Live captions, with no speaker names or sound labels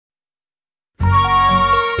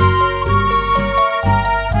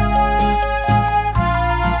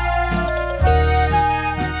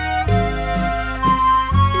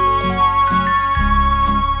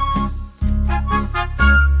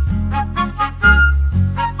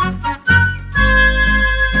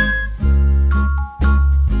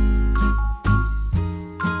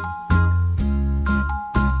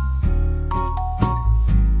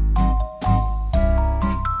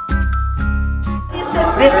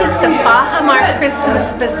is the Bajamar Christmas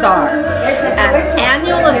Bazaar, an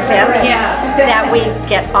annual event that we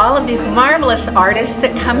get all of these marvelous artists that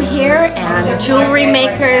come here, and jewelry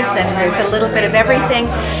makers, and there's a little bit of everything,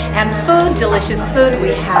 and food, delicious food.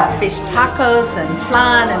 We have fish tacos and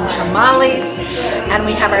flan and tamales, and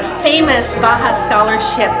we have our famous Baja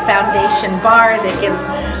Scholarship Foundation bar that gives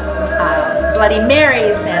Bloody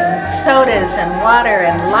Marys and sodas and water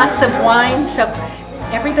and lots of wine. So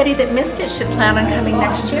everybody that missed it should plan on coming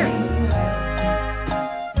next year.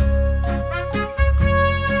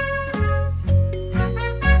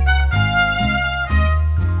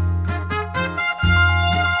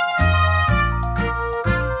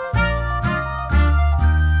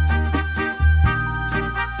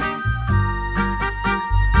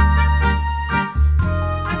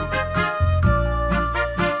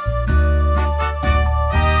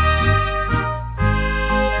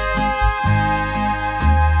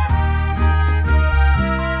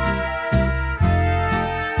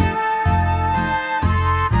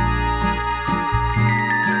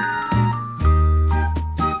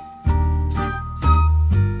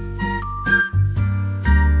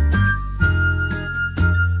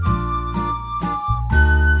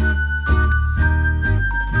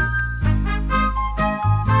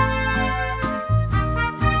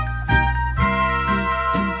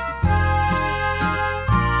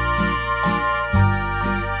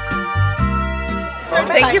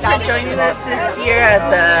 Thank you for joining us this year at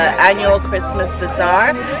the annual Christmas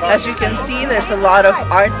Bazaar. As you can see, there's a lot of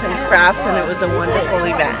arts and crafts, and it was a wonderful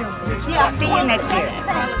event. See you next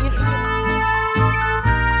year.